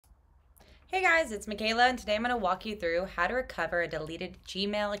Hey guys, it's Michaela, and today I'm going to walk you through how to recover a deleted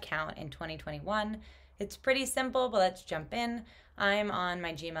Gmail account in 2021. It's pretty simple, but let's jump in. I'm on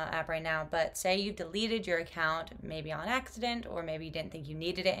my Gmail app right now, but say you deleted your account maybe on accident, or maybe you didn't think you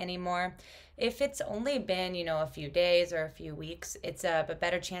needed it anymore. If it's only been, a few days or a few weeks, it's a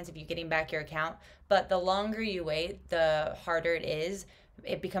better chance of you getting back your account. But the longer you wait, the harder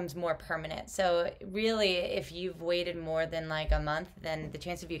it becomes more permanent. So really, if you've waited more than like a month, then the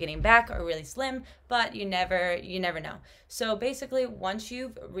chance of you getting back are really slim, but you never know. So basically, once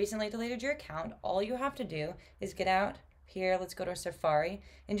you've recently deleted your account, all you have to do is get out here, let's go to Safari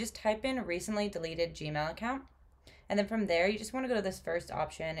and just type in recently deleted Gmail account. And then from there, you just want to go to this first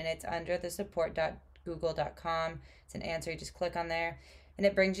option, and it's under the support.google.com. It's an answer. You just click on there and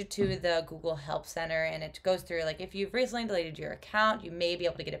it brings you to the Google Help Center, and it goes through like if you've recently deleted your account, you may be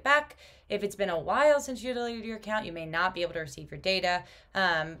able to get it back. If it's been a while since you deleted your account, you may not be able to receive your data.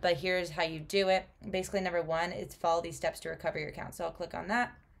 But here's how you do it. Basically, number one is follow these steps to recover your account. So I'll click on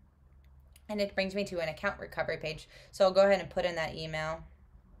that, and it brings me to an account recovery page. So I'll go ahead and put in that email.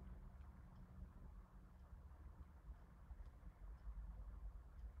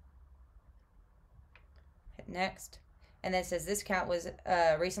 Hit next. And then it says this account was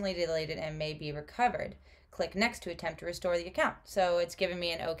recently deleted and may be recovered. Click next to attempt to restore the account. So it's giving me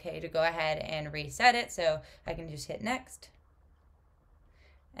an okay to go ahead and reset it. So I can just hit next.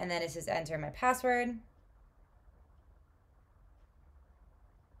 And then it says enter my password.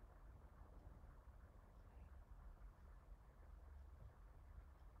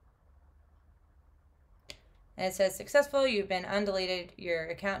 And it says successful. You've undeleted your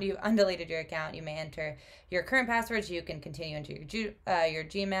account. You may enter your current passwords. You can continue into your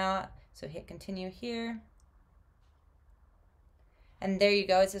Gmail. So hit continue here. And there you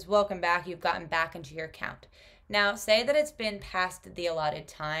go. It says welcome back. You've gotten back into your account. Now, say that it's been past the allotted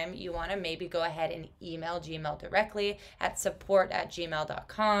time. You want to maybe go ahead and email Gmail directly at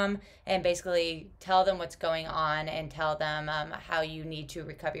support@gmail.com and basically tell them what's going on and tell them how you need to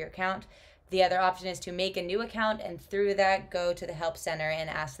recover your account. The other option is to make a new account and through that go to the help center and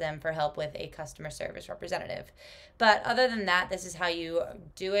ask them for help with a customer service representative. But other than that, this is how you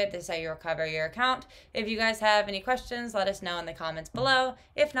do it. This is how you recover your account. If you guys have any questions, let us know in the comments below.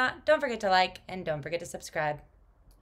 If not, don't forget to like and don't forget to subscribe.